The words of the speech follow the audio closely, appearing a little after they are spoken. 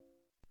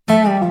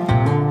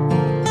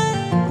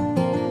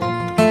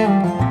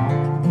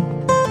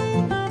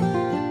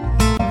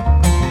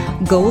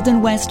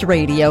Golden West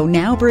Radio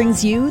now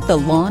brings you the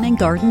Lawn and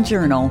Garden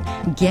Journal.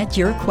 Get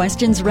your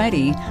questions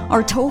ready.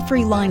 Our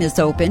toll-free line is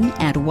open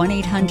at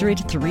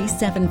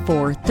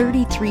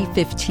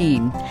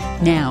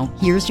 1-800-374-3315. Now,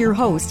 here's your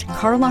host,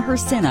 Carla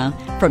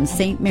Hersina from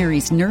St.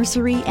 Mary's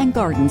Nursery and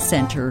Garden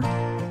Center.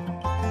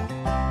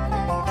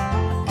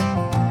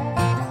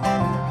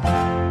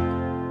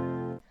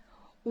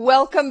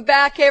 Welcome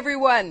back,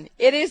 everyone.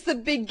 It is the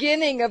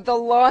beginning of the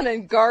Lawn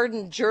and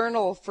Garden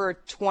Journal for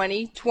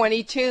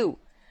 2022.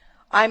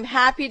 I'm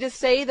happy to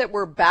say that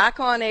we're back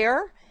on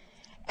air,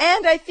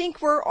 and I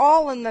think we're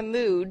all in the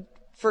mood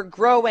for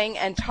growing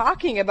and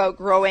talking about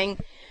growing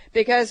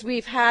because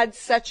we've had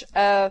such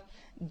a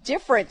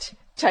different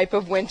type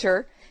of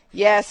winter.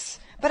 Yes,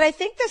 but I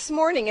think this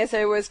morning as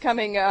I was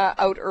coming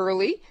out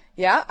early,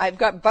 I've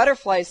got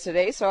butterflies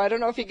today, so I don't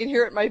know if you can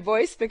hear it in my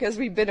voice because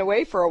we've been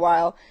away for a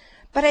while.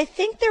 But I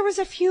think there was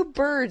a few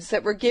birds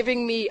that were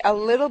giving me a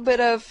little bit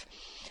of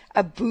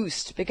a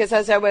boost because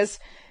as I was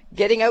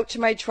getting out to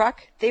my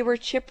truck, they were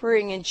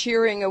chippering and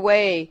cheering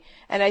away.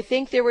 And I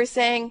think they were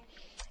saying,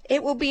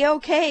 it will be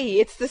okay.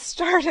 It's the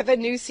start of a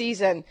new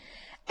season.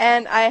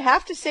 And I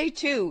have to say,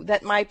 too,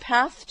 that my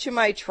path to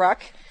my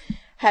truck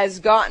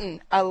has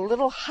gotten a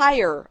little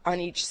higher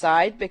on each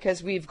side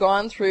because we've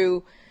gone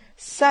through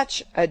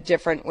such a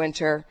different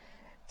winter,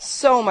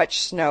 so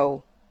much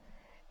snow.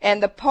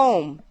 And the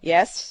poem,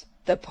 yes,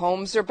 the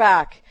poems are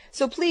back.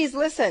 So please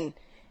listen.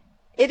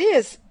 It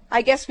is,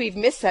 I guess we've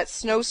missed that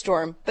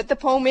snowstorm, but the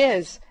poem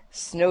is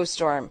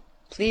Snowstorm.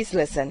 Please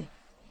listen.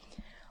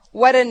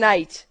 What a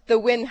night. The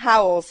wind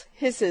howls,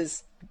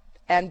 hisses,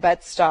 and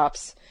but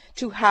stops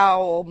to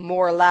howl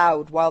more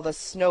loud while the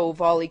snow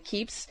volley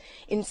keeps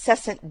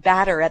incessant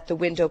batter at the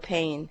window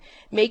pane,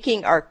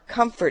 making our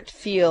comfort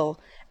feel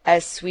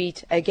as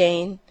sweet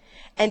again.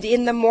 And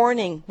in the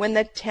morning, when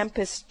the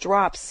tempest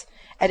drops,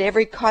 at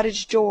every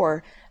cottage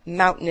door,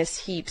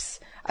 mountainous heaps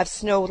of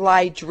snow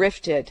lie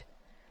drifted,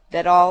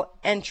 that all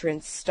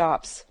entrance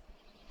stops,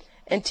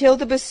 until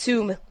the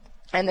bassoon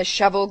and the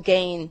shovel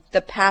gain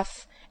the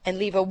path and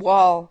leave a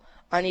wall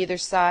on either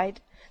side,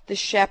 the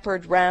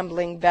shepherd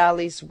rambling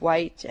valleys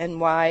white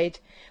and wide,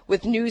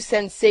 with new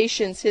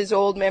sensations his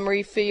old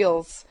memory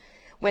feels,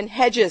 when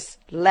hedges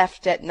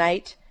left at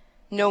night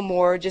no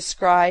more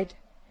descried,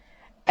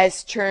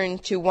 as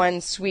turned to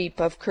one sweep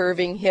of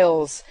curving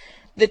hills,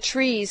 the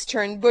trees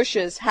turn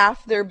bushes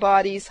half their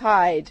bodies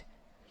hide.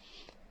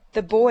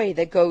 The boy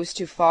that goes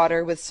to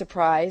fodder with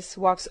surprise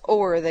walks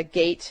o'er the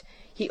gate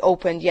he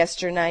opened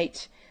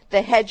yesternight.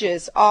 The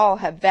hedges all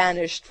have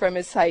vanished from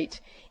his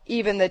height,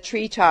 even the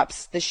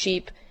tree-tops the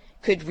sheep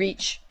could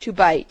reach to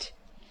bite.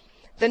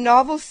 The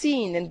novel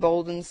scene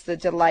emboldens the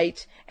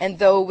delight, and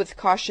though with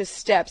cautious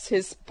steps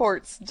his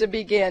sports to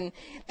begin,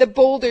 the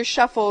boulder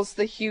shuffles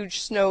the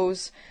huge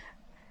snows,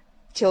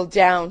 till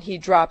down he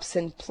drops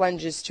and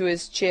plunges to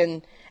his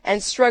chin,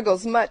 and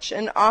struggles much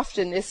and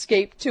often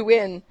escape to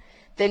win,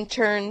 then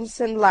turns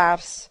and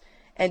laughs,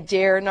 and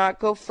dare not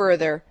go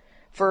further,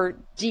 for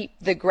deep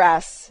the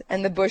grass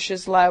and the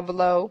bushes lie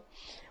below,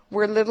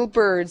 were little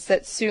birds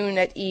that soon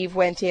at eve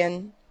went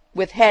in,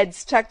 with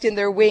heads tucked in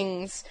their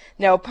wings,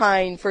 now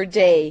pine for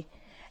day,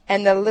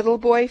 and the little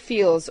boy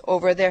feels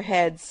over their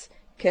heads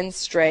can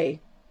stray.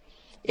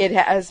 It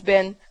has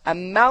been a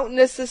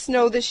mountainous of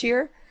snow this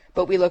year,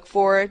 but we look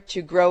forward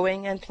to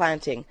growing and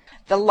planting.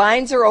 The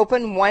lines are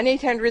open,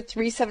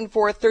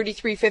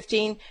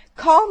 1-800-374-3315.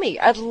 Call me.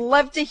 I'd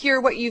love to hear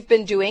what you've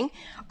been doing.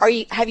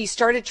 Have you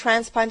started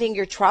transplanting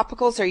your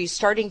tropicals? Are you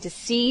starting to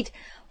seed?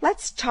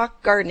 Let's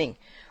talk gardening.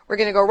 We're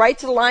going to go right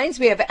to the lines.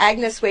 We have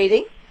Agnes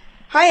waiting.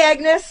 Hi,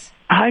 Agnes.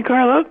 Hi,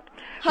 Carla.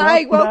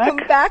 Hi, welcome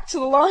back to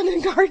the Lawn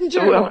and Garden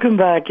Journal. Welcome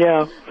back,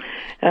 yeah.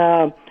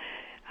 I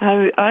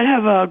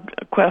have a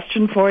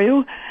question for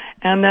you.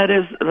 And that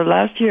is,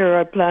 last year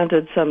I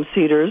planted some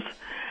cedars,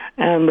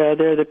 and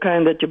they're the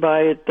kind that you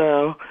buy at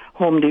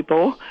Home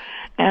Depot,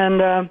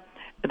 and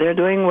they're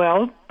doing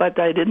well, but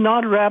I did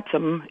not wrap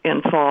them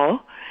in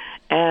fall,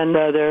 and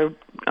they're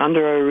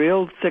under a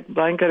real thick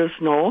blanket of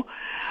snow,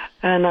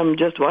 and I'm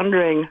just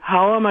wondering,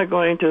 how am I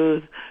going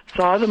to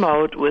thaw them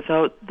out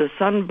without the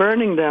sun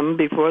burning them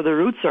before the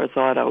roots are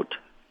thawed out?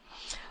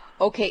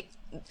 Okay,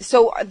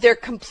 so they're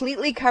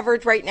completely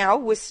covered right now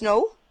with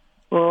snow?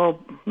 Well,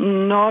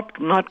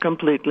 not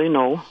completely,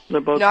 no. They're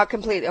about not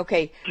completely.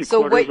 Okay.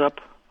 So what? Up.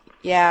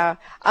 Yeah.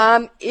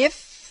 How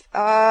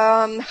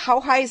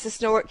high is the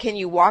snow? Can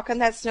you walk on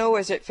that snow?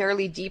 Is it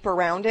fairly deep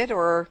around it,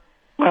 or?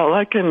 Well,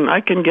 I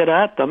can get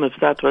at them if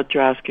that's what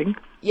you're asking.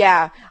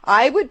 Yeah,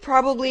 I would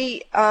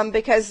probably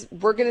because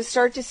we're going to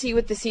start to see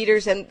with the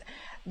cedars, and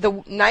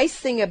the nice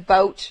thing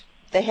about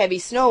the heavy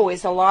snow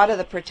is a lot of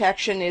the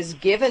protection is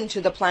given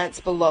to the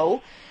plants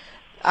below.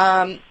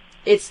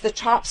 It's the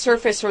top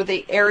surface or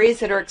the areas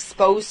that are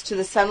exposed to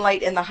the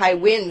sunlight and the high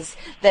winds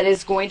that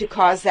is going to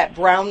cause that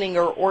browning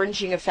or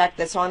oranging effect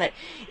that's on it.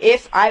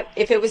 If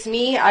it was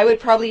me, I would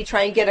probably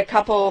try and get a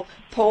couple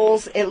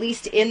poles at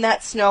least in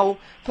that snow,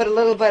 put a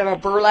little bit of a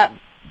burlap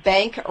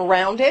bank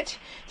around it.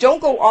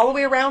 Don't go all the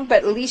way around,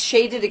 but at least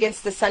shade it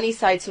against the sunny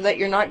side so that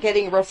you're not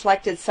getting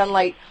reflected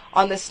sunlight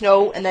on the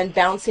snow and then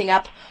bouncing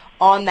up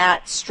on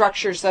that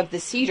structures of the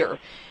cedar.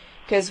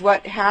 Because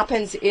what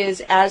happens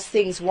is as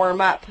things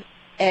warm up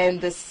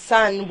and the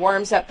sun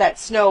warms up that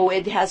snow,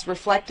 it has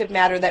reflective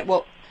matter that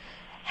will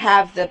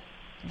have the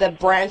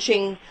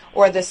branching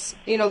or the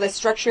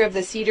structure of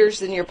the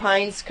cedars and your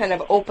pines kind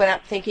of open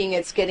up thinking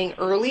it's getting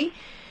early.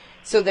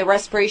 So the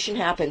respiration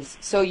happens.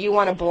 So you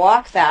want to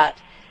block that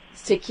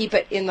to keep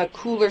it in the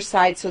cooler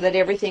side so that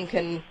everything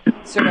can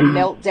sort of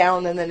melt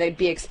down and then it'd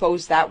be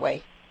exposed that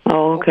way.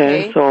 Oh,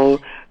 okay. So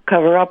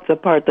cover up the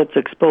part that's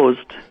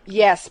exposed.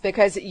 Yes,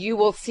 because you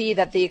will see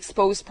that the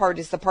exposed part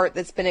is the part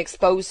that's been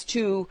exposed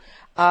to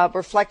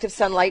reflective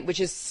sunlight, which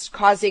is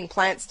causing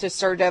plants to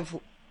sort of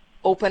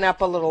open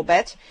up a little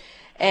bit,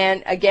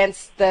 and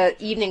against the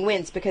evening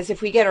winds, because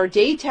if we get our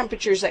day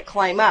temperatures that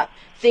climb up,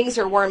 things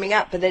are warming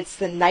up, but it's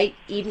the night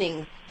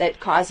evening that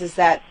causes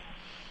that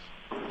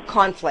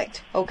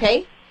conflict.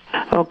 Okay?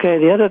 Okay.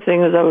 The other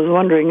thing is I was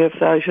wondering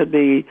if I should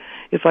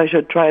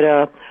try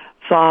to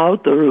thaw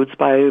out the roots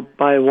by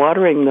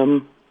watering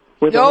them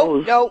with a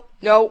hose.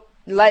 No.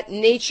 Let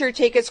nature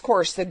take its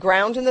course. The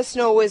ground and the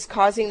snow is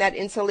causing that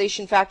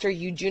insulation factor.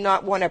 You do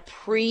not want to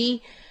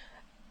pre-awake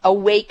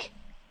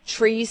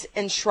trees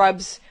and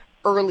shrubs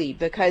early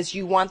because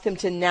you want them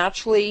to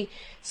naturally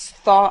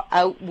thaw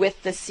out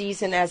with the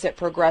season as it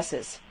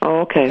progresses.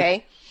 Okay.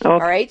 Okay? All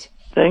right?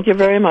 Thank you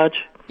very much.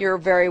 You're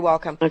very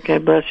welcome. Okay,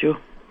 bless you.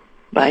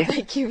 Bye.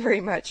 Thank you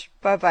very much.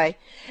 Bye-bye.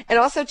 And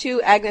also,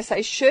 too, Agnes,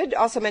 I should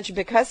also mention,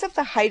 because of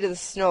the height of the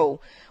snow,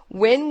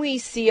 when we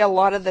see a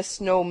lot of the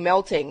snow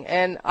melting,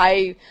 and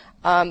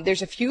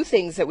there's a few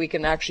things that we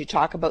can actually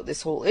talk about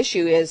this whole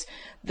issue, is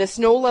the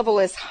snow level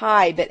is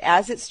high, but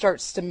as it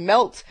starts to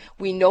melt,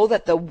 we know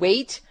that the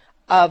weight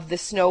of the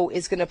snow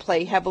is going to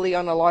play heavily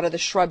on a lot of the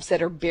shrubs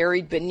that are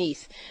buried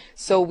beneath.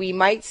 So we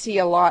might see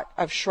a lot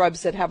of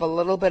shrubs that have a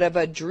little bit of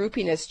a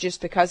droopiness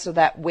just because of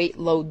that weight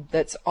load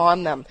that's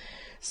on them.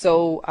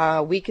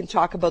 So we can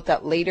talk about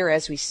that later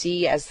as we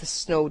see as the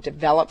snow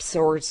develops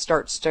or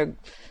starts to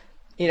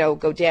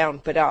go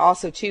down. But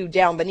also, too,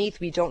 down beneath,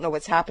 we don't know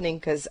what's happening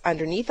because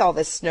underneath all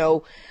this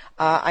snow,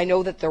 I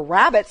know that the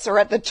rabbits are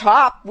at the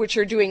top, which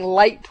are doing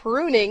light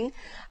pruning.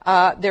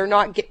 They're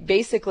not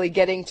basically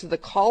getting to the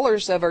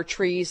collars of our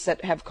trees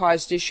that have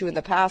caused issue in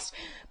the past,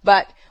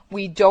 but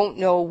we don't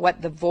know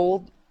what the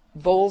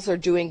voles are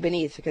doing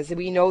beneath because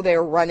we know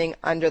they're running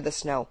under the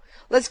snow.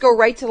 Let's go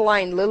right to the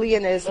line.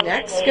 Lillian is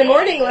next. Good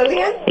morning,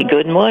 Lillian.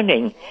 Good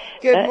morning.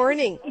 Good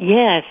morning.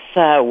 Yes,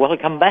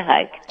 welcome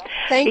back.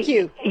 Thank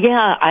you.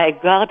 Yeah, I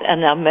got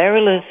an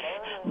amaryllis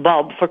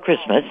bulb for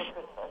Christmas,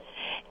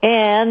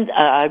 and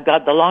I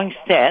got the long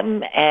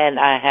stem, and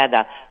I had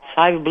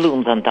 5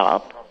 blooms on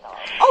top.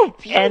 Oh,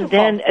 beautiful. And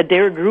then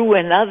there grew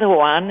another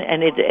one,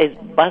 and it is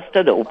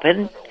busted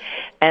open,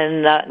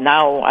 and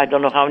now I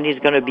don't know how many is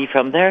going to be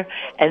from there,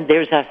 and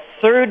there's a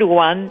third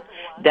one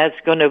that's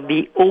going to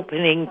be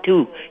opening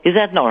too. Is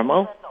that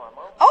normal?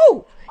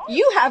 Oh,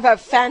 you have a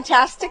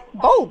fantastic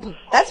bulb.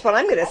 That's what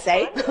I'm going to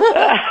say.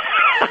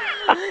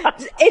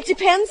 It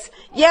depends.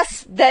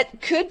 Yes,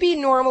 that could be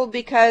normal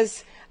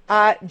because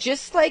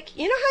just like,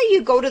 you know how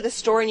you go to the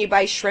store and you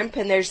buy shrimp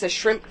and there's a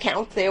shrimp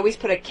count? They always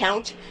put a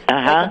count,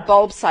 like a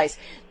bulb size.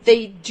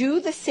 They do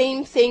the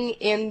same thing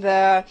in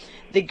the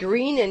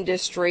green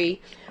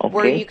industry,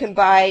 where you can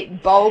buy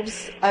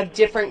bulbs of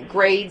different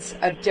grades,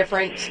 of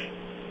different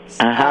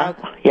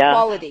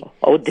quality.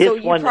 Oh, this so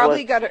you one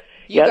probably was,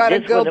 got a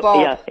good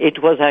bulb. Yeah,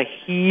 it was a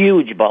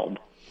huge bulb.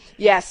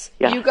 Yes,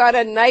 you got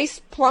a nice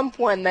plump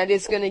one that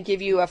is going to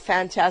give you a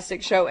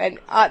fantastic show, and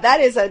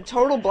that is a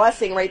total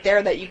blessing right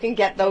there that you can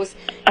get those.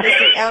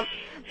 The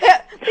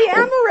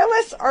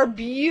amaryllis are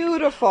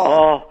beautiful.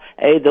 Oh,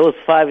 hey, those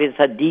 5 is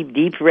a deep,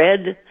 deep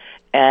red,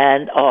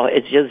 and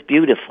it's just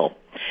beautiful.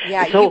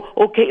 Yeah. So,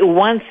 okay,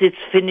 once it's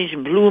finished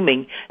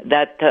blooming,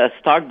 that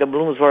stalk, the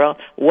blooms were out,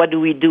 what do?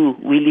 We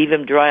leave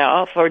them dry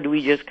off, or do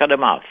we just cut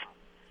them off?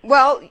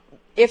 Well,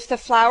 once the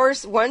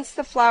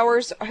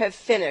flowers have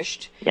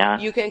finished,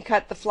 you can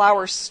cut the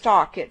flower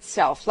stalk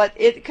itself. Let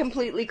it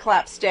completely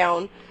collapse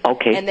down.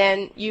 Okay. And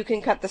then you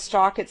can cut the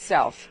stalk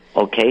itself.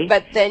 Okay.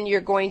 But then you're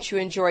going to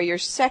enjoy your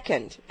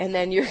second, and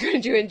then you're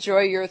going to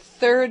enjoy your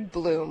third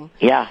bloom.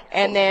 Yeah.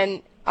 And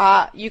then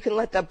you can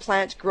let the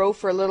plant grow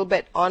for a little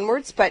bit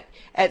onwards, but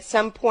at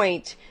some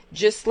point,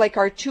 just like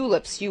our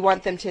tulips, you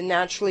want them to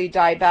naturally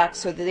die back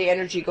so that the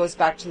energy goes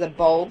back to the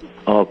bulb.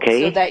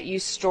 Okay. So that you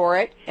store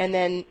it, and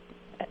then...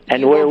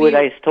 And where would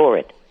I store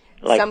it?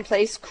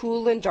 Someplace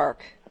cool and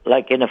dark.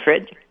 Like in a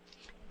fridge?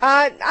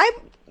 I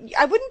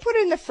wouldn't put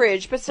it in the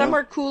fridge, but some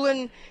are cool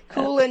and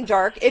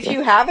dark. If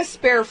you have a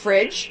spare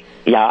fridge,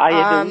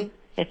 I do.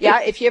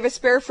 If you have a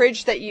spare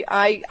fridge that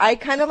I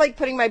kind of like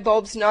putting my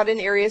bulbs not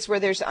in areas where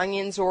there's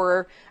onions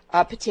or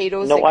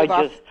potatoes. No,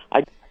 I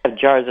have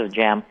jars of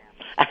jam.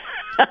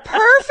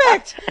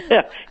 Perfect.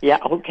 Yeah,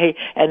 okay.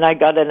 And I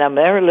got an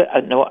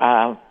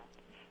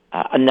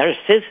a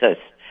narcissus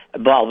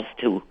bulbs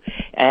too,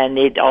 and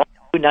it all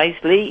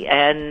nicely,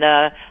 and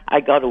I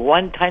got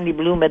one tiny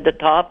bloom at the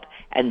top,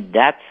 and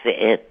that's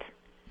it.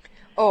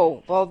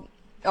 Oh, well,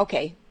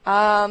 okay.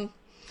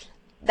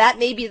 That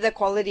may be the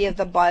quality of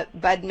the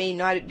bud may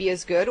not be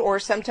as good, or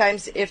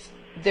sometimes if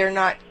they're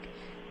not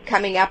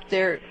coming up,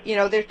 there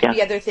could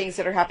be other things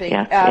that are happening.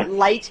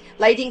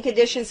 Lighting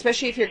conditions,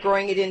 especially if you're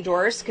growing it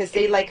indoors, because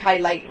they like high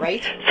light,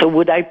 right? So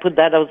would I put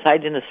that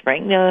outside in the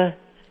spring,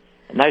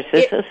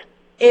 Narcissus?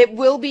 It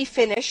will be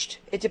finished.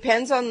 It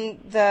depends on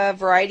the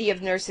variety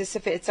of Narcissus.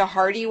 If it's a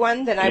hardy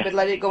one, then I would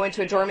let it go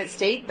into a dormant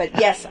state. But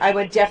yes, I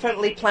would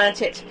definitely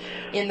plant it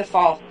in the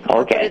fall.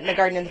 Or put it in the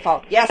garden in the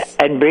fall. Yes.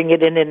 And bring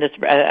it in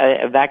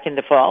the back in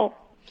the fall?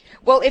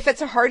 Well, if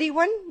it's a hardy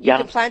one, you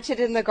can plant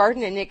it in the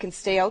garden and it can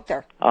stay out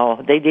there. Oh,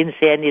 they didn't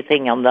say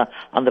anything on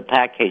the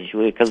package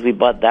because we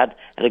bought that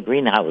at a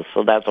greenhouse,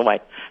 so that's why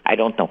I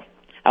don't know.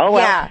 Oh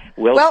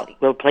well,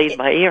 we'll play it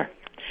by ear.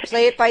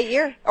 Play it by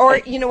ear. Or,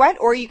 you know what?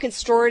 Or you can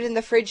store it in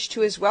the fridge,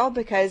 too, as well,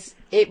 because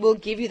it will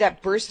give you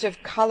that burst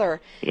of color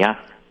in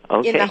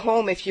the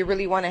home if you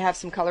really want to have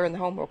some color in the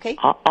home, okay?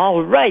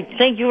 All right.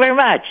 Thank you very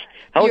much.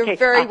 Okay. You're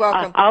very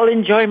welcome. I'll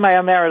enjoy my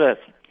amaryllis.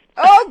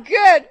 Oh,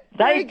 good.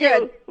 Very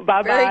good.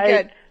 Bye-bye. Very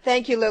good.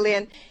 Thank you,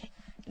 Lillian.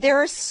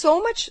 There is so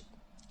much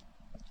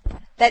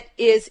that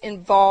is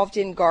involved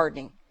in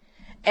gardening.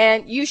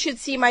 And you should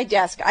see my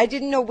desk. I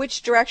didn't know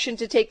which direction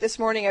to take this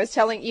morning. I was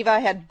telling Eva I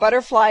had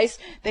butterflies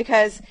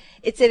because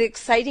it's an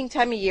exciting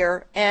time of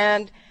year.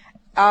 And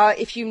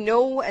if you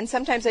know, and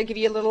sometimes I give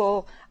you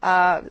little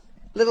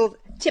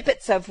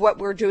tippets of what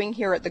we're doing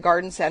here at the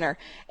Garden Center.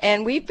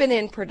 And we've been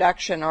in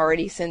production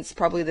already since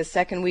probably the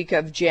second week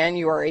of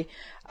January.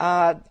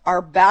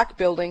 Our back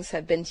buildings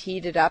have been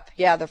heated up.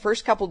 Yeah, the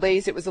first couple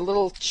days it was a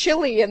little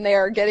chilly in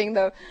there getting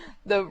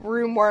the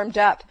room warmed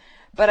up.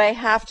 But I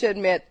have to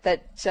admit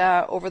that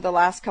over the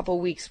last couple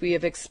of weeks, we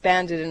have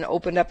expanded and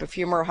opened up a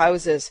few more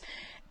houses.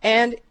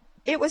 And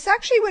it was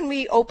actually when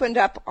we opened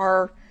up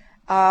our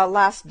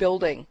last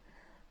building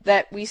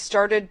that we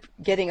started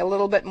getting a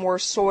little bit more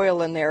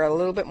soil in there, a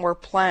little bit more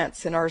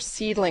plants, and our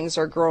seedlings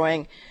are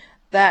growing,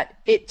 that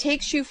it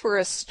takes you for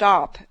a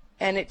stop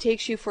and it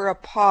takes you for a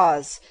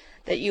pause,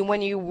 that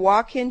when you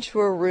walk into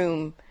a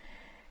room,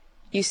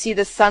 you see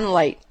the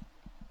sunlight,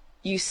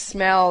 you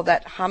smell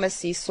that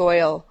humusy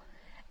soil,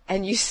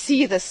 and you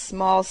see the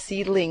small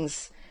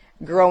seedlings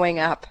growing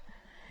up.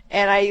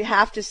 And I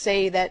have to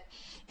say that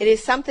it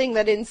is something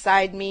that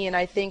inside me, and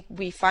I think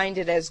we find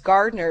it as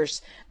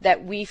gardeners,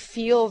 that we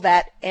feel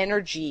that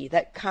energy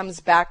that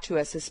comes back to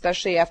us,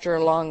 especially after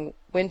a long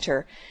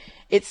winter.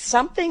 It's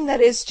something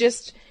that is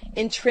just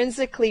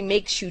intrinsically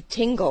makes you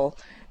tingle,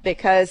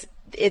 because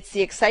it's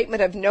the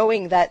excitement of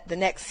knowing that the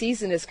next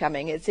season is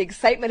coming. It's the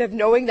excitement of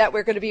knowing that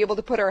we're going to be able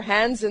to put our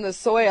hands in the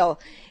soil.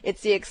 It's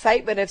the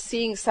excitement of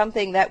seeing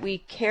something that we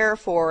care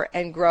for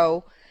and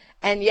grow.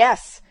 And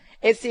yes,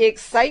 it's the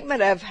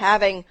excitement of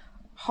having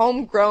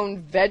homegrown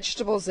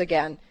vegetables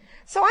again.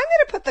 So I'm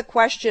going to put the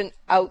question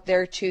out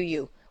there to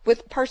you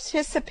with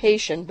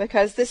participation,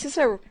 because this is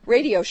a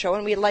radio show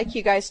and we'd like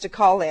you guys to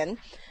call in,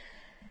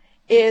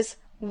 is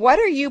what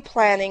are you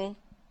planning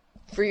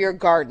for your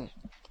garden?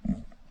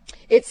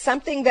 It's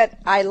something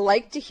that I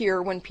like to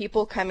hear when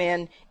people come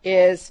in,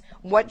 is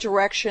what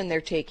direction they're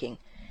taking.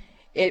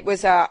 It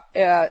was a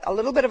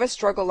little bit of a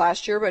struggle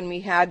last year when we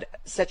had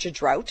such a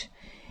drought.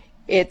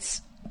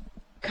 It's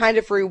kind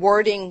of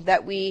rewarding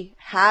that we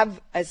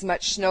have as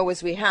much snow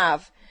as we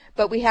have,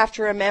 but we have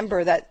to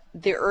remember that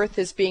the earth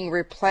is being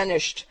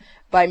replenished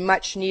by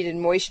much needed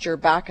moisture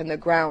back in the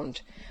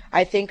ground.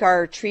 I think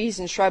our trees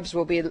and shrubs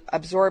will be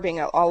absorbing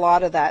a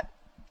lot of that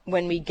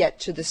when we get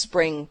to the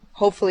spring.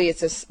 Hopefully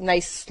it's a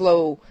nice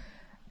slow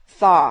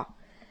thaw.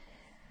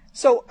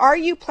 So are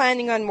you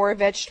planning on more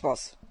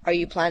vegetables? Are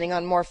you planning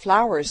on more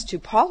flowers to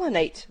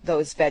pollinate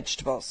those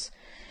vegetables?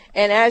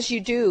 And as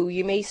you do,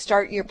 you may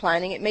start your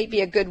planning. It may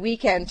be a good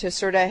weekend to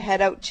sort of head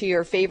out to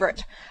your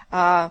favorite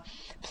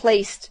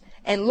place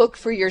and look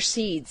for your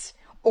seeds.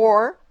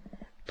 Or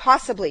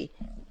possibly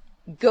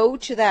go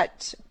to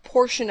that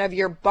portion of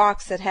your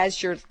box that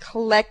has your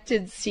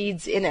collected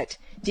seeds in it.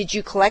 Did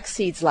you collect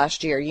seeds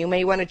last year? You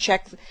may want to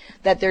check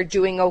that they're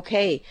doing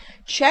okay.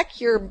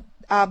 Check your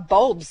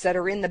bulbs that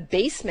are in the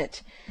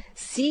basement.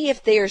 See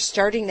if they are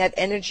starting that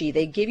energy.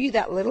 They give you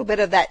that little bit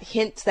of that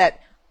hint that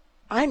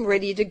I'm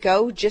ready to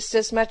go just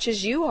as much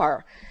as you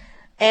are.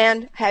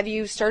 And have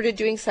you started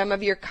doing some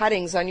of your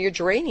cuttings on your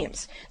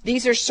geraniums?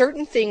 These are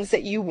certain things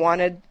that you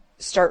want to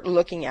start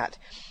looking at.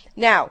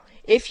 Now,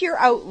 if you're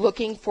out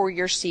looking for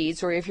your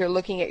seeds, or if you're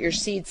looking at your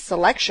seed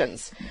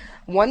selections,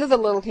 one of the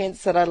little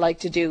hints that I like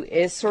to do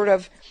is sort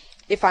of,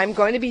 if I'm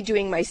going to be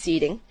doing my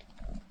seeding,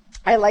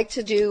 I like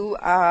to do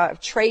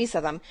trays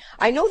of them.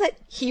 I know that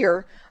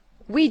here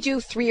we do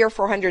 300 or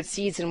 400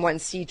 seeds in one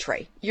seed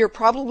tray. You're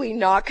probably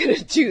not going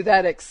to do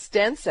that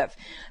extensive.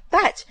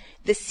 But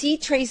the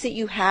seed trays that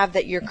you have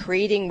that you're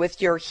creating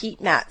with your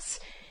heat mats,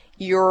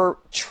 your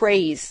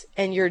trays,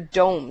 and your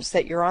domes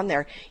that you're on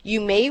there,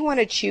 you may want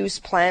to choose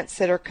plants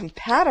that are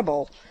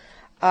compatible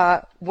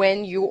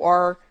when you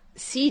are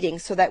seeding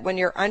so that when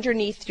you're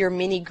underneath your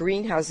mini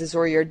greenhouses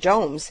or your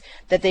domes,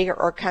 that they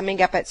are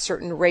coming up at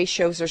certain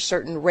ratios or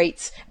certain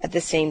rates at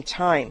the same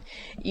time.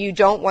 You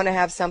don't want to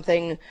have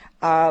something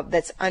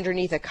that's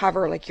underneath a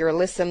cover like your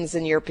alyssums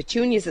and your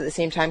petunias at the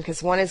same time,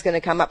 because one is going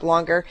to come up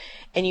longer,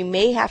 and you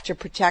may have to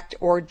protect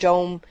or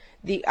dome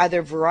the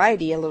other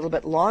variety a little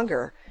bit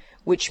longer,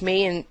 which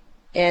may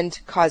and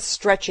cause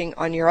stretching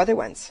on your other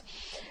ones.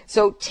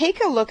 So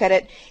take a look at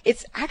it.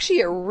 It's actually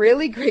a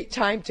really great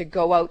time to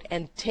go out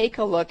and take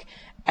a look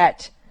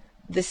at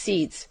the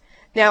seeds.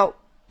 Now,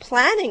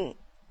 planning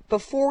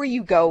before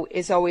you go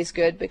is always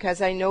good,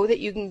 because I know that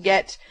you can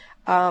get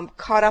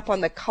caught up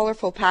on the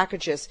colorful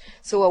packages.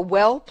 So a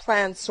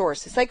well-planned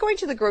source. It's like going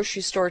to the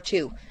grocery store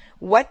too.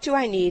 What do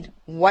I need?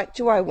 What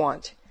do I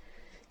want?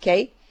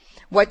 Okay?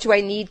 What do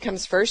I need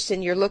comes first,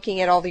 and you're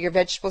looking at all of your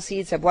vegetable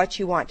seeds of what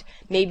you want.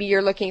 Maybe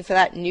you're looking for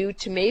that new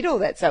tomato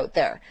that's out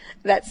there.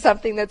 That's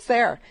something that's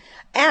there.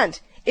 And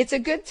it's a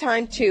good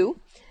time too.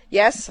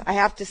 Yes, I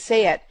have to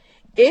say it.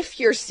 If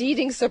your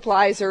seeding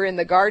supplies are in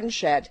the garden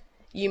shed,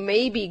 you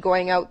may be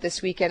going out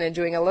this weekend and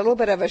doing a little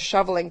bit of a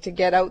shoveling to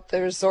get out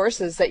the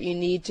resources that you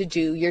need to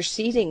do your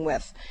seeding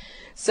with.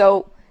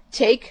 So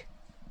take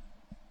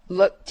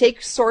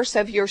source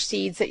of your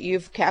seeds that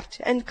you've kept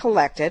and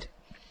collected.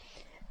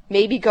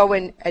 Maybe go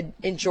and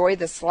enjoy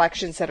the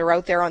selections that are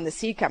out there on the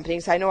seed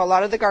companies. I know a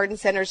lot of the garden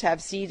centers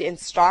have seed in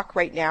stock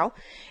right now,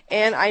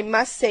 and I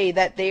must say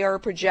that they are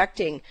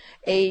projecting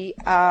a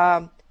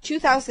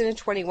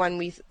 2021.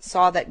 We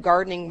saw that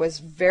gardening was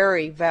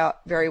very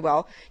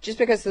well, just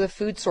because of the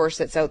food source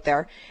that's out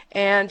there,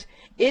 and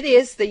it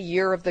is the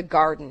year of the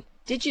garden.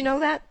 Did you know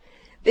that?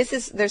 This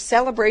is their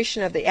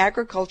celebration of the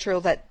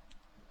agricultural, that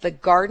the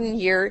garden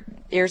year.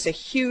 There's a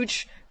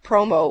huge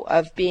promo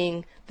of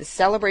being the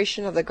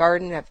celebration of the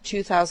garden of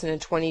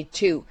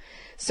 2022.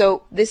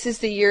 So this is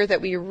the year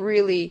that we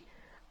really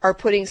are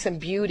putting some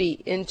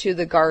beauty into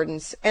the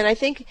gardens. And I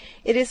think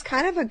it is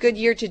kind of a good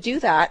year to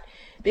do that,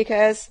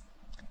 because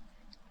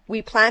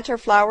we plant our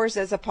flowers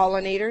as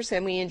pollinators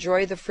and we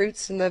enjoy the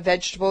fruits and the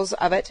vegetables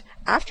of it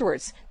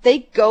afterwards. They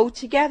go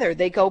together.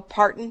 They go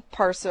part and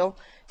parcel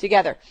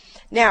together.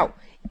 Now,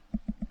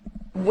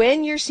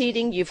 when you're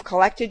seeding, you've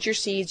collected your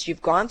seeds,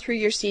 you've gone through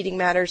your seeding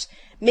matters,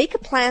 make a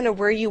plan of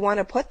where you want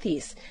to put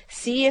these.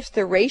 See if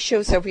the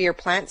ratios of your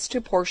plants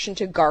to portion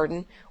to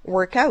garden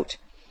work out.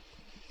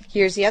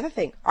 Here's the other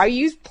thing. Are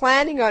you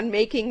planning on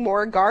making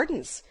more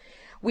gardens?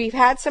 We've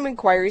had some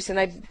inquiries, and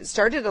I've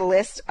started a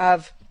list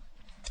of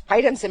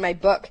items in my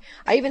book.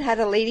 I even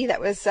had a lady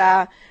that was,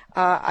 I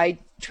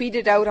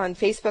tweeted out on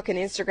Facebook and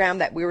Instagram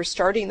that we were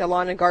starting the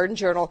Lawn and Garden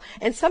Journal,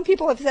 and some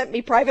people have sent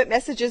me private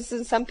messages,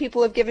 and some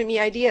people have given me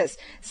ideas.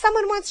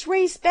 Someone wants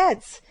raised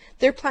beds.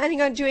 They're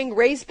planning on doing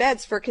raised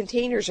beds for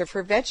containers or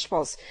for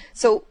vegetables.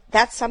 So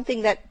that's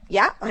something that,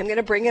 I'm going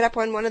to bring it up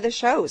on one of the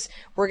shows.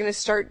 We're going to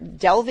start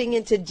delving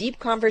into deep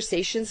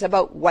conversations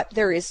about what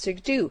there is to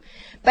do.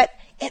 But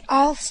it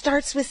all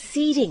starts with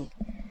seeding.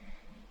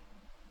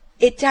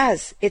 It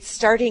does. It's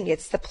starting.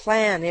 It's the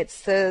plan.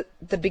 It's the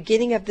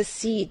beginning of the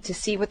seed to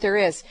see what there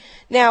is.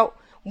 Now,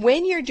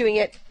 when you're doing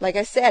it, like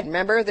I said,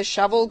 remember the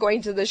shovel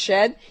going to the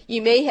shed?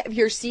 You may have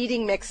your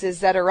seeding mixes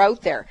that are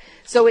out there.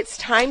 So it's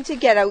time to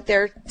get out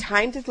there,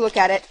 time to look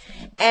at it,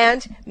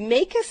 and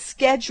make a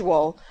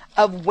schedule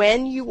of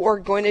when you are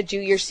going to do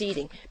your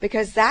seeding,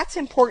 because that's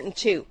important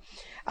too.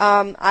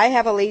 I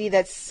have a lady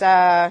that's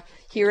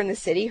here in the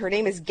city. Her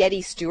name is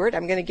Getty Stewart.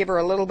 I'm going to give her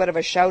a little bit of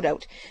a shout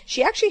out.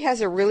 She actually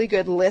has a really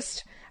good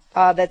list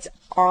that's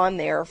on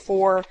there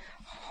for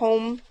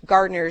home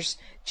gardeners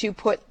to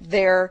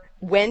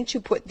when to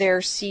put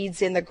their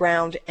seeds in the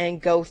ground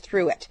and go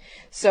through it.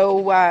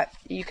 So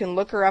you can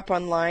look her up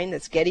online.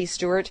 That's Getty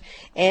Stewart,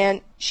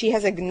 and she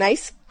has a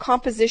nice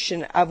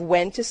composition of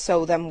when to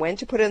sow them, when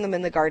to put them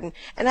in the garden,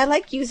 and I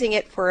like using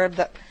it for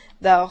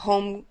the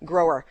home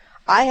grower.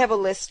 I have a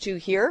list too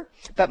here,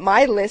 but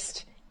my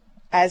list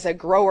as a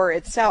grower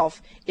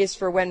itself is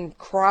for when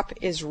crop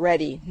is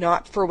ready,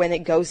 not for when it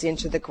goes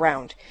into the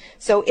ground.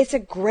 So it's a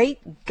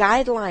great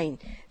guideline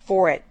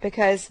for it,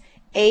 because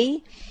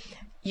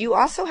you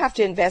also have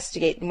to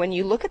investigate, and when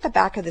you look at the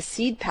back of the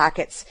seed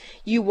packets,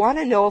 you want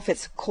to know if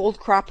it's a cold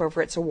crop or if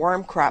it's a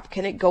warm crop.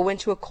 Can it go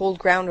into a cold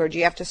ground, or do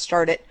you have to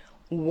start it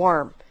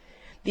warm?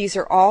 These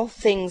are all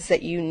things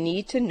that you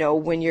need to know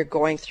when you're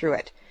going through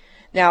it.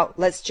 Now,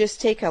 let's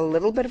just take a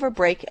little bit of a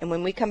break, and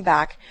when we come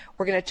back,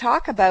 we're going to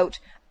talk about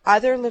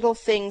other little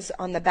things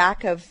on the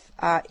back of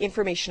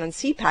information on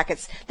seed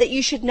packets that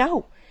you should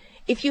know.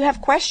 If you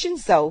have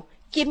questions, though,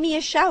 give me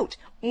a shout.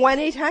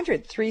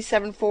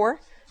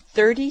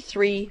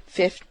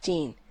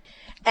 1-800-374-3315.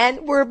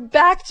 And we're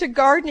back to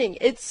gardening.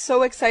 It's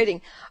so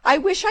exciting. I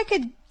wish I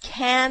could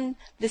can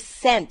the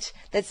scent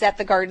that's at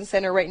the garden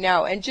center right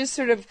now and just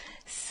sort of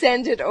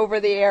send it over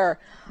the air.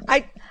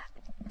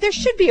 There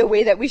should be a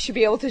way that we should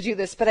be able to do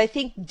this, but I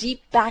think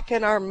deep back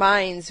in our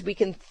minds we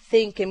can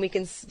think and we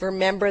can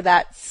remember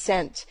that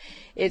scent.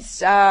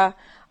 It's I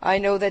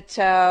know that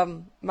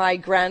my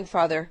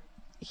grandfather,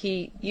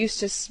 he used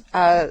to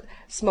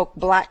smoke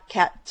black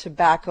cat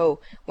tobacco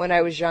when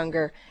I was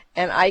younger,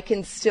 and I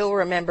can still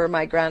remember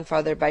my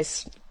grandfather by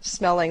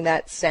smelling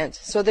that scent.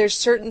 So there's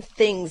certain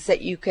things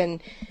that you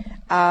can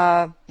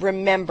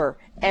remember,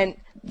 and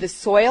the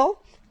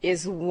soil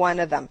is one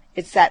of them.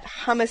 It's that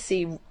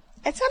humusy.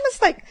 It's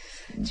almost like,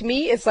 to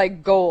me, it's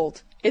like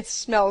gold. It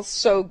smells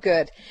so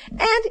good.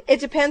 And it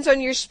depends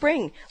on your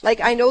spring. Like,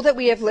 I know that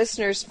we have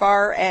listeners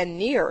far and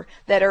near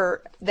that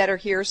are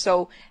here.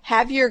 So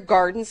have your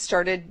garden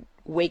started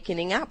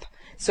wakening up.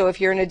 So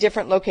if you're in a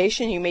different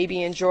location, you may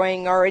be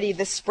enjoying already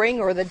the spring,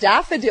 or the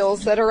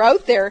daffodils that are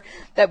out there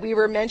that we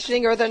were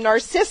mentioning, or the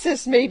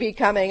narcissus may be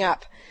coming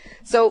up.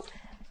 So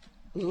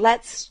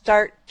let's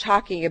start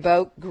talking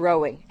about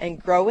growing.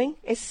 And growing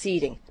is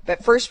seeding.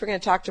 But first, we're going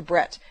to talk to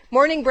Brett.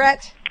 Morning,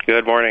 Brett.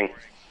 Good morning.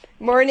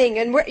 Morning.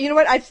 And you know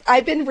what?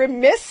 I've been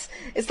remiss.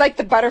 It's like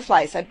the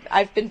butterflies.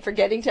 I've been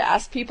forgetting to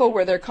ask people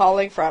where they're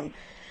calling from.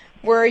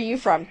 Where are you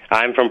from?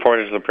 I'm from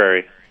Portage la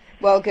Prairie.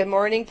 Well, good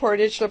morning,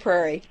 Portage la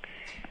Prairie.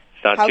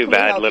 It's not too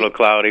bad. A little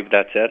cloudy, but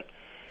that's it.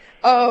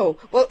 Oh,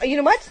 well, you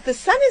know what? The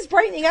sun is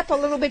brightening up a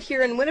little bit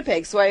here in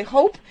Winnipeg, so I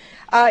hope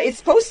it's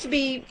supposed to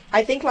be,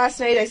 I think last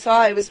night I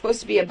saw it was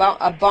supposed to be about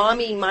a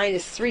balmy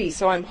 -3,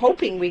 so I'm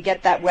hoping we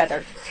get that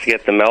weather. To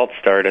get the melt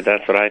started,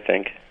 that's what I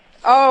think.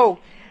 Oh,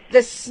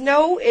 the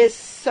snow is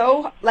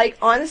so, like,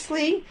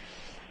 honestly,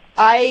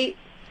 I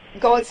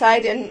go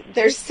outside and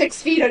there's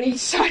 6 feet on each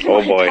side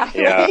of my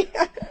pathway.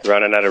 Yeah.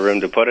 Running out of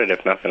room to put it,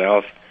 if nothing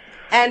else.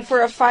 And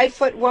for a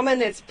 5-foot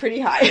woman, it's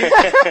pretty high.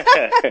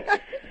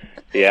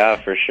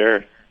 Yeah, for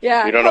sure.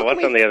 Yeah. You don't know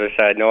what's on the other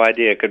side. No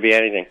idea. It could be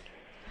anything.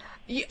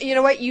 You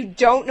know what? You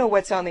don't know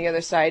what's on the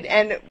other side.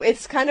 And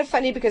it's kind of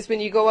funny because when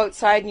you go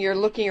outside and you're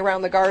looking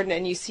around the garden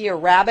and you see a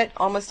rabbit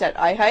almost at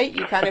eye height,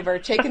 you kind of are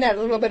taking that a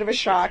little bit of a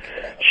shock.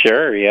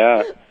 Sure,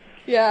 yeah.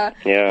 Yeah.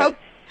 Yeah.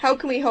 How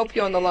can we help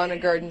you on the Lawn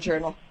and Garden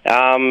Journal?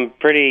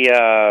 Pretty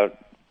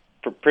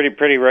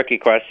rookie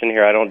question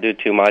here. I don't do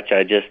too much.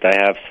 I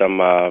have some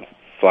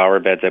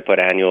flower beds. I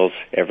put annuals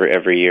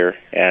every year,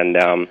 and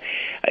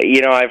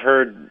I've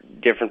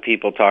heard different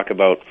people talk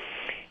about.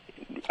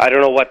 I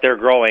don't know what they're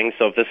growing,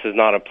 so if this is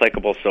not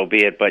applicable, so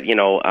be it. But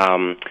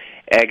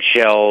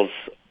eggshells,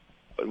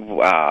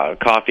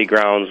 coffee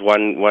grounds.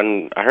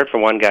 One I heard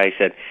from one guy, he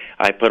said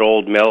I put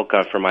old milk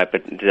for my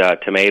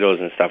tomatoes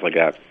and stuff like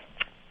that.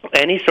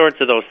 Any sorts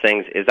of those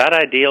things. Is that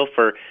ideal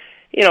for?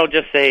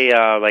 Just say,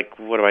 like,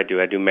 what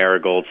do? I do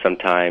marigolds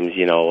sometimes,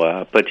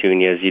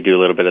 petunias, you do a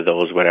little bit of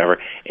those,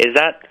 whatever.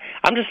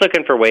 I'm just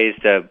looking for ways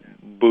to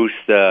boost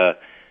the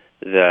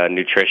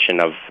nutrition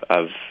of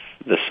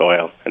the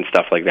soil and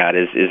stuff like that.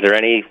 Is there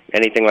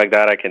anything like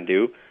that I can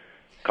do?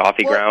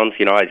 Coffee grounds,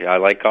 I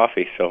like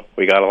coffee, so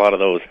we got a lot of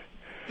those.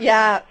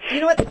 Yeah, you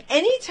know what?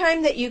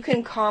 Anytime that you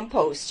can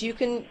compost, you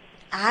can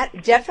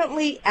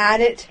definitely add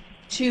it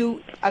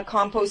to a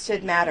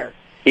composted matter.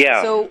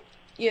 Yeah. So,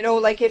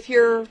 like if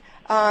you're...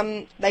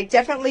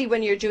 definitely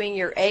when you're doing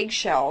your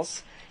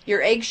eggshells,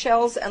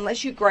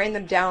 unless you grind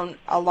them down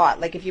a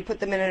lot, like if you put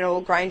them in an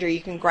old grinder,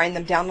 you can grind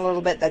them down a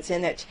little bit, that's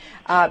in it.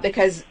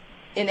 Because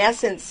in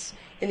essence,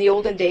 in the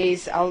olden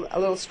days, a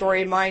little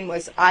story of mine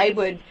was I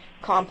would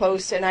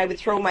compost and I would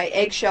throw my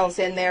eggshells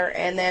in there,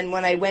 and then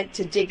when I went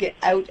to dig it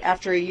out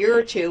after a year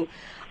or two,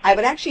 I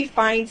would actually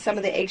find some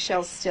of the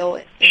eggshells still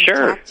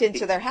intact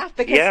into their half,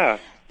 because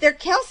they're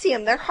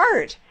calcium, they're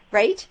hard,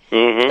 right?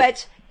 Mm-hmm.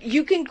 But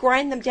you can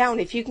grind them down.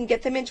 If you can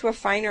get them into a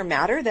finer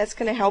matter, that's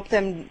going to help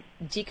them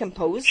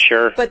decompose.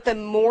 Sure. But the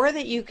more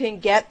that you can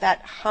get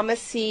that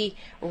humusy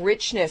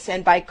richness,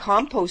 and by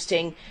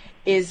composting,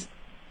 is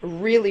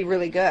really,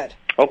 really good.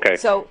 Okay.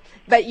 So,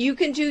 but you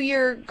can do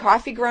your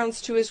coffee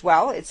grounds too as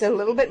well. It's a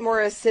little bit more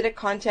acidic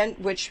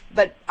content,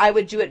 but I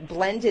would do it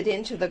blended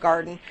into the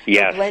garden.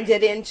 Yes.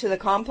 Blended into the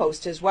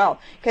compost as well.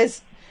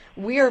 Because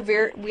we have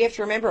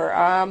to remember,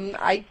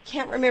 I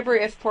can't remember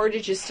if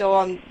Portage is still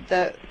on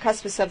the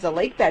cuspice of the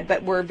lake bed,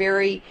 but we're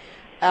very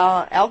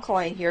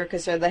alkaline here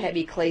because of the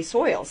heavy clay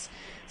soils.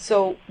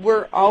 So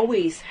we're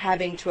always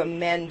having to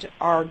amend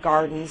our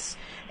gardens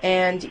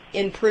and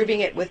improving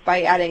it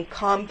by adding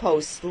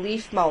compost,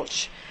 leaf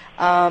mulch,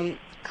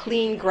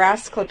 clean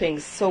grass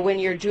clippings. So when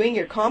you're doing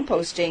your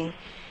composting,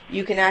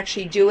 you can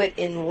actually do it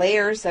in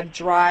layers of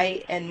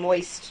dry and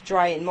moist.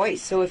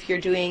 So if you're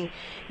doing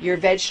your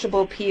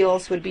vegetable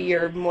peels, would be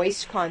your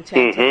moist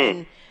content, mm-hmm. and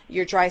then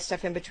your dry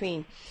stuff in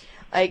between.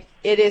 Like,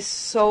 it is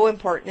so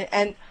important.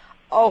 And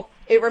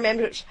it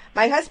remembers,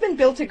 my husband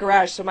built a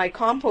garage, so my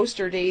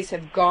composter days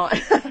have gone.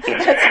 That's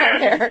not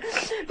there.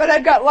 But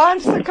I've got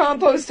lots of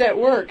compost at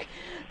work.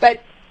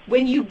 But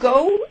when you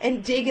go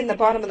and dig in the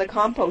bottom of the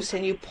compost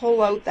and you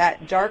pull out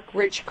that dark,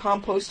 rich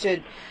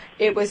composted,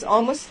 it was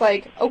almost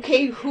like,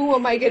 okay, who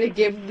am I going to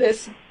give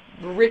this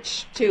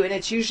rich to? And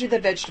it's usually the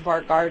vegetable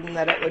garden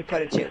that I would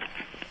put it to.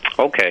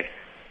 Okay.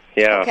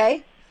 Yeah.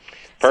 Okay.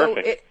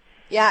 Perfect.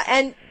 So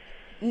and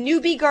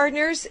newbie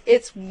gardeners,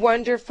 it's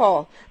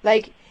wonderful.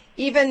 Like,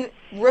 even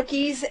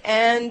rookies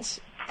and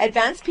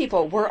advanced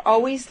people, we're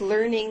always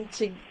learning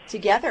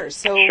together.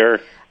 So, sure.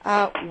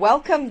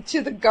 Welcome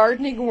to the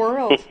gardening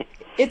world.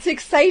 It's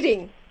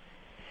exciting.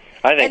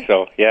 I think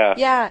so. Yeah.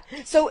 Yeah.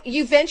 So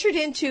you ventured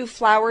into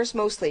flowers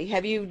mostly.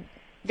 Have you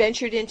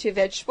ventured into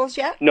vegetables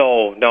yet?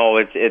 No.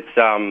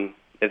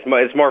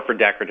 It's more for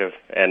decorative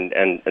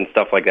and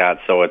stuff like that.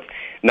 So it's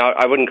not.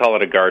 I wouldn't call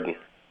it a garden.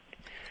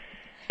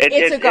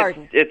 It's a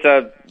garden. It's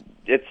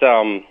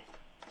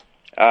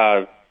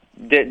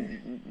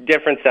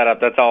different setup.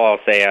 That's all I'll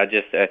say.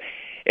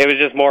 It was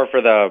just more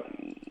for the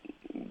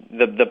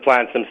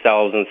plants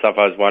themselves and stuff.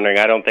 I was wondering.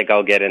 I don't think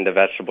I'll get into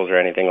vegetables or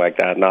anything like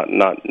that. Not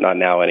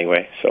now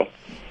anyway. So.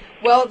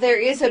 Well, there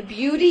is a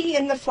beauty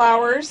in the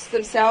flowers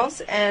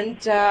themselves,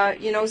 and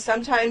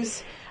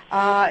sometimes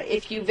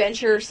if you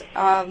venture,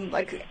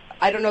 like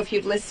I don't know if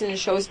you've listened to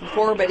shows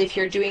before, but if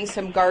you're doing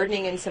some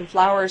gardening and some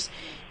flowers,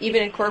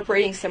 even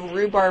incorporating some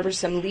rhubarb or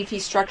some leafy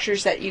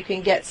structures that you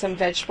can get some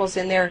vegetables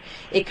in there,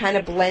 it kind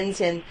of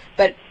blends in.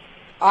 But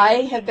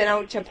I have been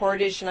out to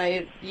Portage, and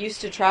I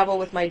used to travel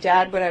with my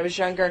dad when I was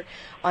younger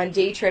on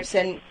day trips,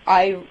 and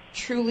I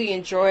truly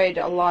enjoyed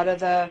a lot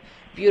of the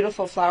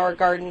beautiful flower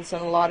gardens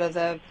and a lot of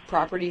the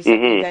properties that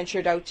we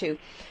ventured out to.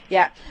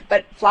 Yeah,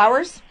 but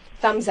flowers,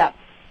 thumbs up.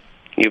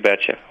 You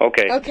betcha.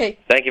 Okay.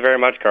 Thank you very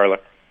much, Carla.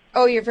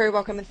 Oh, you're very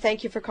welcome, and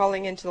thank you for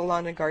calling into the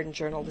Lawn and Garden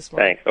Journal this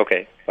morning. Thanks.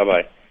 Okay.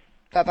 Bye-bye.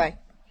 Bye-bye.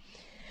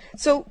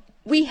 So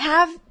we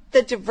have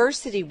the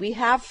diversity. We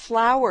have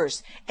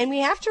flowers, and we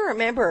have to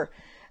remember,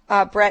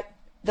 Brett,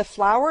 the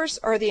flowers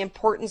are the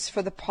importance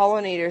for the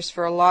pollinators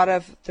for a lot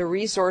of the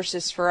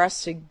resources for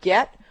us to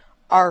get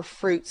our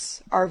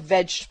fruits, our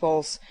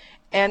vegetables,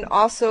 and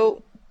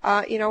also,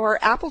 our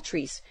apple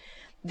trees.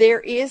 There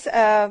is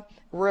a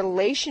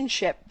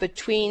relationship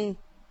between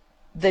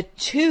the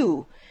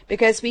two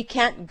because we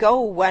can't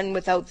go one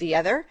without the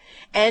other.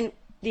 And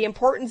the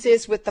importance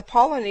is with the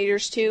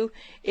pollinators too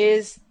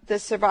is the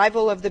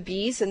survival of the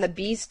bees, and the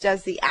bees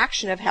does the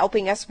action of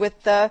helping us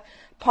with the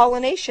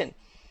pollination.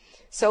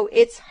 So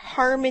it's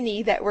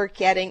harmony that we're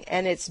getting,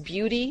 and it's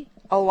beauty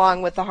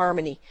along with the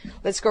harmony.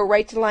 Let's go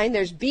right to the line.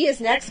 There's Bee is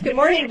next. Good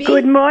morning, Bee.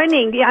 Good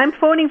morning. Yeah, I'm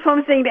phoning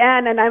from St.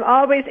 Anne, and I'm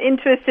always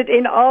interested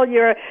in all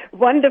your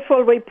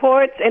wonderful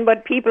reports and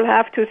what people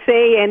have to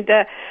say. And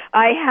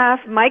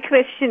my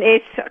question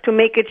is, to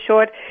make it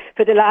short,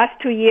 for the last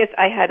 2 years,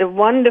 I had a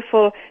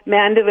wonderful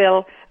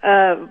mandeville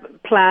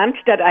plant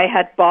that I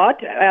had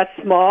bought,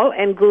 small,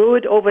 and grew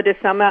it over the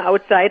summer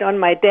outside on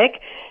my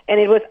deck, and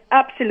it was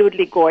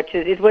absolutely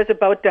gorgeous. It was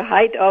about the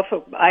height of,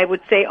 I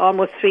would say,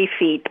 almost 3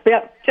 feet.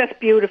 Yeah, just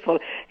beautiful.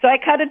 So I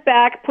cut it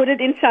back, put it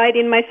inside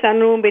in my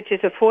sunroom, which is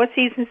a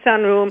 4-season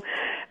sunroom,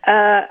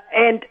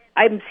 and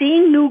I'm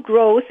seeing new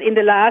growth in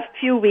the last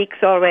few weeks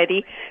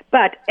already,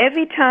 but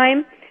every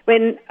time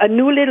when a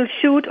new little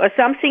shoot or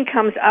something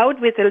comes out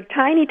with a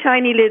tiny,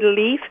 tiny little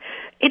leaf,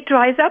 it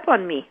dries up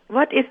on me.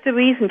 What is the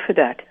reason for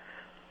that?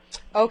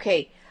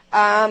 Okay.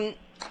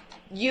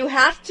 You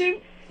have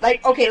to,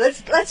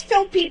 let's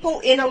fill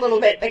people in a little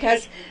bit,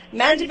 because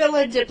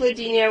Mandevilla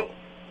dipladenia,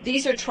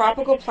 these are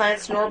tropical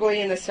plants normally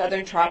in the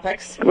southern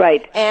tropics.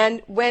 Right.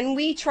 And when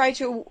we try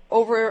to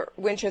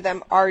overwinter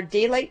them, our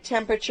daylight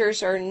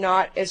temperatures are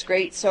not as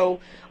great. So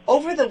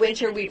over the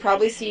winter, we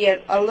probably see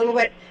a little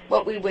bit,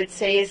 what we would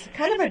say is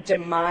kind of a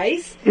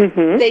demise.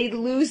 Mm-hmm. They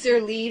lose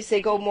their leaves.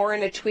 They go more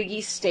in a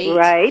twiggy state.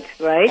 Right.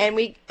 And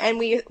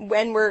we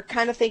when we're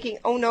kind of thinking,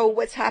 oh no,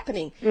 what's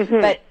happening? Mm-hmm.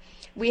 But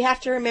we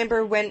have to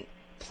remember, when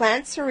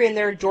plants are in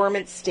their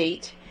dormant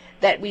state,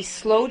 that we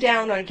slow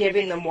down on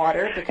giving them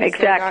water because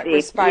they're not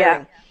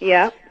respiring.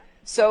 Yeah.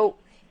 So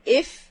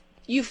if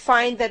you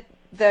find that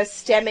the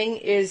stemming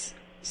is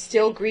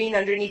still green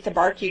underneath the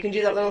bark, you can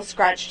do that little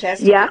scratch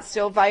test. Yeah. If it's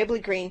still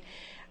viably green,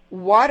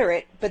 water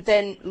it, but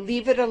then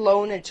leave it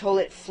alone until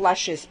it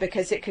flushes,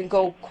 because it can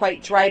go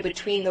quite dry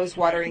between those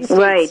watering states.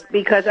 Right,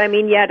 because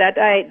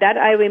that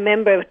I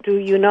remember.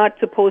 You're not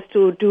supposed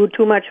to do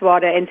too much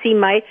water. And see,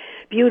 my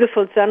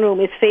beautiful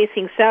sunroom is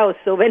facing south,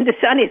 so when the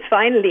sun is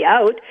finally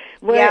out,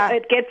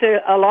 it gets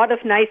a lot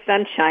of nice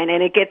sunshine,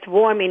 and it gets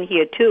warm in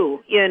here too,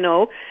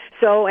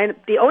 So, and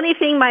the only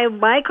thing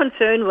my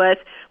concern was,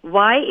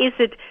 why is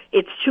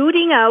it's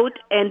shooting out,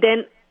 and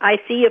then I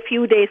see a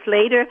few days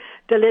later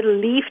the little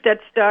leaf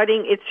that's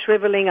starting, it's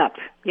shriveling up,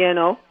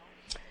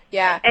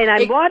 Yeah. And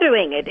I'm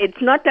watering it.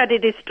 It's not that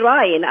it is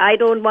dry, and I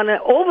don't want to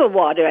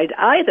overwater it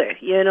either,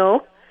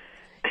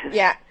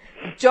 Yeah.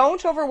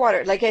 Don't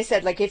overwater it. Like I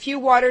said, if you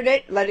watered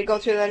it, let it go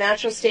through the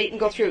natural state and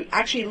go through.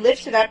 Actually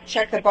lift it up,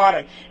 check the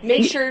bottom.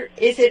 Make sure,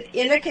 is it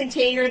in a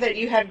container that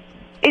you have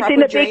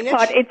proper drainage? Big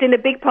pot. It's in a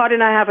big pot,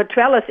 and I have a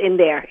trellis in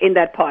there, in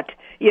that pot,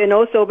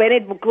 so when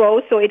it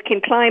grows, so it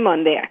can climb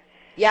on there.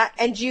 Yeah,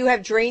 and do you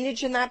have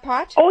drainage in that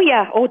pot? Oh,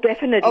 yeah. Oh,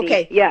 definitely.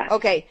 Okay. Yeah.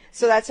 Okay,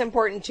 so that's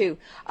important too.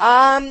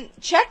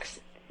 Check,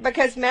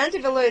 because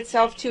Mandevilla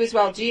itself too as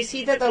well. Do you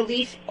see that the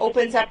leaf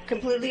opens up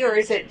completely, or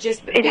is it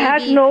just baby? It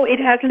has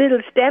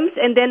little stems,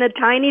 and then a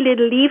tiny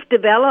little leaf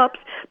develops,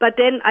 but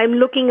then I'm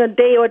looking a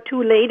day or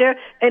two later,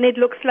 and it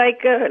looks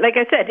like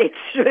I said, it's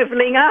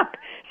shriveling up.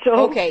 So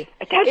okay.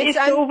 That is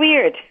so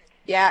weird.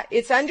 Yeah,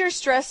 it's under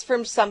stress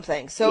from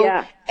something.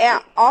 So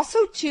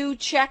also to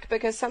check,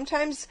 because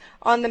sometimes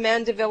on the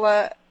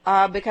Mandevilla,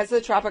 because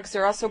of the tropics,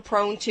 they're also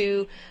prone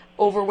to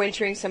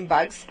overwintering some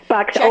bugs.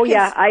 Bugs. Oh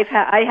yeah,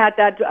 I had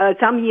that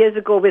some years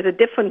ago with a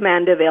different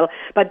Mandeville,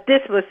 but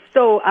this was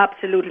so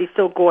absolutely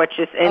so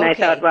gorgeous, and I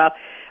thought, well,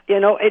 you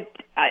know,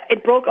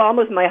 it broke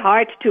almost my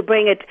heart to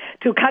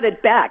cut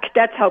it back.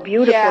 That's how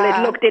beautiful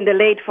it looked in the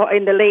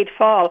late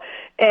fall.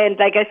 And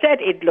like I said,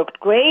 it looked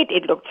great.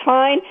 It looked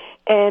fine.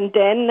 And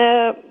then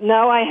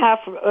now I have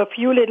a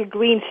few little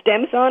green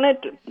stems on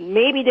it.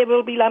 Maybe there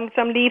will be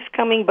some leaves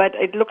coming, but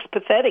it looks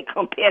pathetic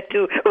compared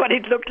to what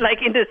it looked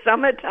like in the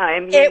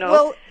summertime. You know?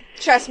 Will.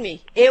 Trust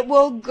me, it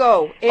will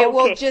go. It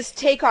will just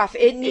take off.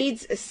 It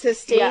needs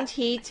sustained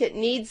heat. It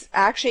needs,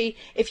 actually,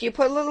 if you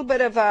put a little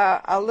bit of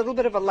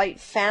a light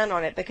fan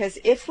on it, because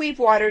if we've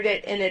watered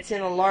it and it's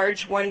in a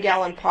large 1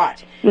 gallon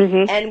pot,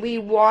 and we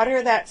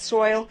water that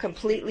soil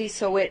completely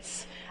so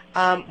it's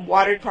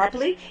watered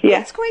properly,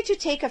 it's going to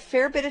take a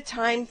fair bit of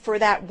time for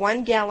that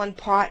 1 gallon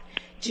pot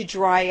to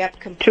dry up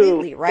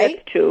completely, right?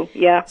 That's true.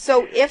 Yeah.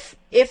 So if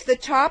the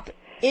top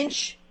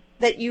inch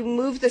that you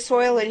move the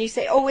soil and you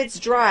say, oh, it's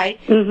dry,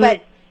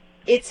 but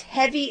it's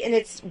heavy and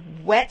it's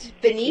wet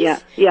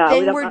beneath,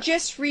 then we're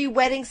just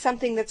re-wetting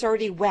something that's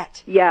already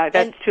wet. Yeah,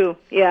 that's true.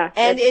 Yeah,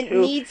 and it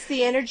needs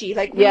the energy.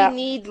 Like, we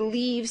need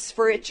leaves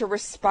for it to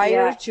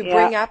respire, to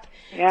bring up.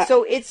 Yeah.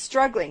 So it's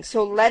struggling.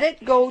 So let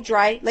it go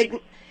dry. Like,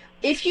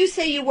 if you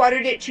say you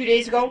watered it 2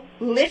 days ago,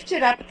 lift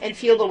it up and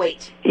feel the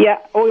weight. Yeah.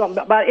 Oh,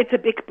 but it's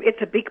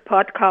a big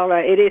pot, Carla.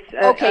 It is.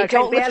 Okay,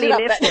 don't lift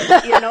it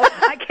up. You know,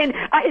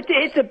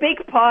 it's a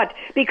big pot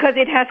because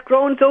it has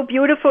grown so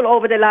beautiful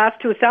over the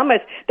last 2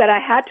 summers that I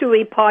had to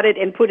repot it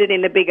and put it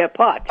in a bigger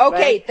pot. Okay,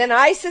 right? Then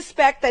I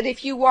suspect that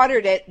if you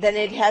watered it, then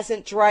it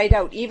hasn't dried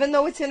out, even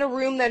though it's in a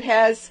room that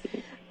has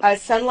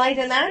sunlight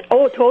in that?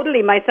 Oh,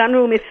 totally. My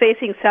sunroom is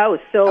facing south,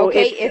 so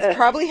it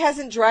probably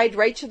hasn't dried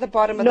right to the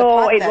bottom of the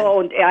pot. No, it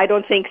won't. I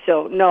don't think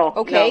so. No.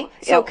 Okay,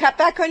 so cut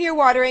back on your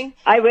watering.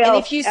 I will. And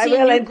if you see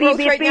new growth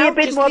right now,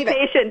 be a bit more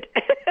patient.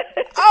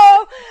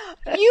 Oh,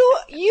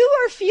 you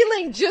are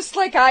feeling just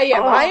like I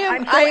am.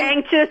 I'm so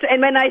anxious,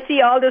 and when I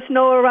see all the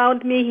snow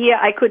around me here,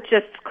 I could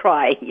just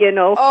cry, you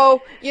know.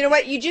 Oh, you know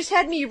what? You just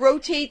had me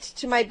rotate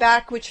to my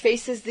back, which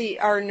faces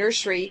our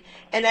nursery,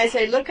 and as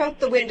I look out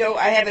the window,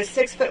 I have a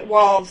 6-foot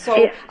wall,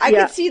 so I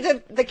can see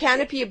the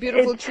canopy of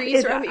beautiful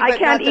trees around me. I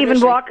can't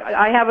even walk.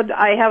 I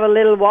have a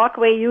little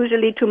walkway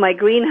usually to my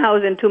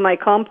greenhouse and to my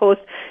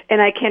compost,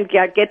 and I can't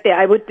get there.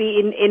 I would be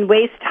in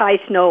waist high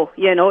snow,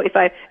 you know, if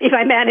I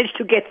managed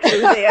to get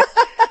through there.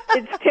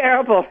 It's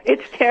terrible.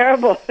 It's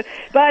terrible.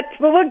 But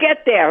we will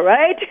get there,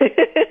 right?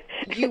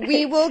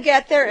 We will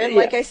get there. And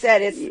like I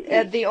said, it's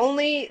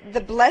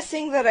the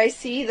blessing that I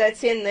see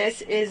that's in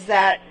this is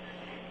that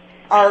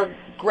our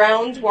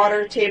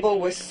groundwater table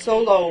was so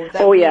low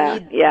that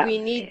we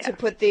need to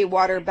put the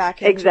water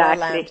back into our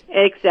land.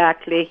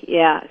 Exactly.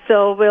 Yeah.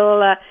 So we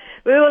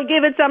will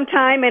give it some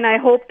time, and I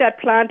hope that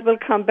plant will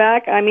come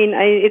back. I mean,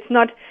 it's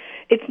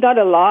not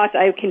a loss.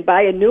 I can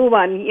buy a new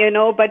one, you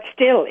know, but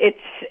still, it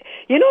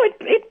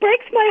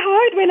breaks my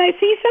heart when I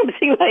see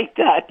something like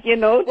that, you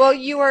know. Well,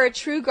 you are a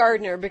true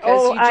gardener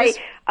because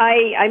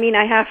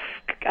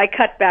I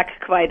cut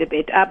back quite a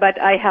bit, but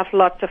I have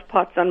lots of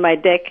pots on my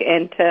deck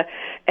and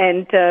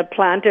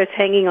planters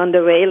hanging on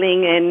the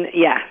railing, and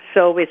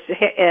so with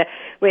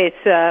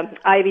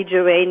ivy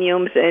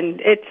geraniums, and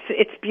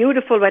it's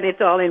beautiful when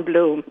it's all in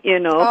bloom, you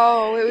know.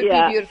 Oh, it would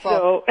be beautiful.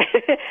 So,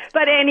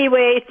 but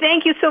anyway,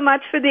 thank you so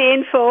much for the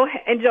info.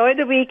 Enjoy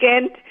the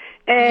weekend.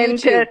 And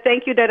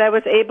thank you that I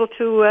was able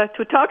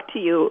to talk to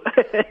you.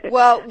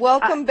 Well,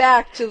 welcome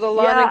back to the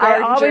Lawn and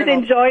Garden I always Journal.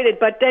 enjoyed it,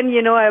 but then,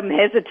 you know, I'm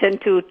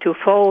hesitant to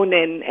phone,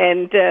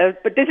 and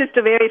but this is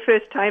the very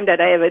first time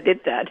that I ever did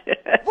that.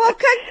 Well,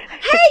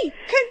 hey,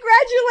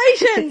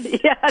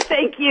 congratulations! Yeah,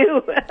 thank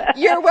you.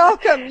 You're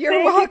welcome.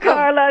 You're welcome. Thank you,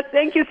 Carla.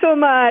 Thank you so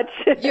much.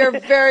 You're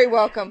very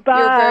welcome. Bye.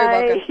 You're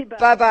very welcome.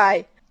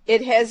 Bye-bye.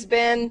 It has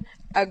been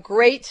a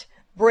great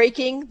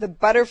breaking. The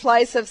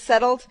butterflies have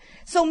settled.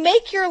 So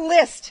make your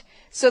list,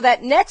 so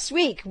that next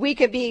week we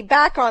could be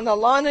back on the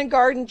Lawn and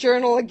Garden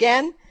Journal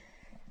again,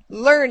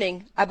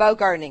 learning about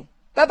gardening.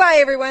 Bye-bye,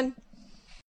 everyone.